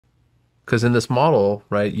Because in this model,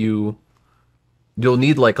 right, you'll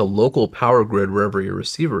need like a local power grid wherever your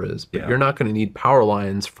receiver is, but Yeah. you're not going to need power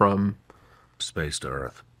lines from, Space to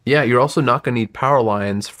Earth. yeah, you're also not going to need power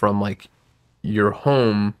lines from like your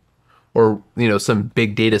home or, some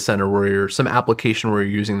big data center where you're some application where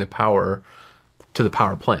you're using the power to the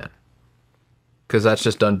power plant because that's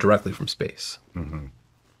just done directly from space. Hmm.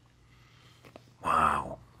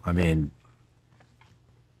 Wow. I mean,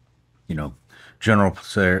 you know, General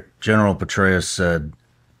Petraeus said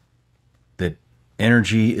that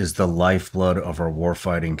energy is the lifeblood of our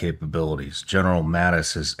warfighting capabilities. General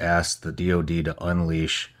Mattis has asked the DoD to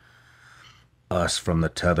unleash us from the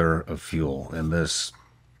tether of fuel, and this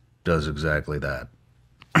does exactly that.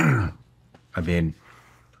 I mean,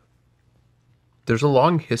 There's a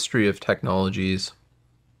long history of technologies.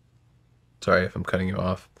 Sorry if I'm cutting you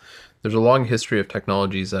off. There's a long history of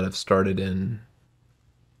technologies that have started in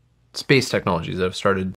space technologies that have started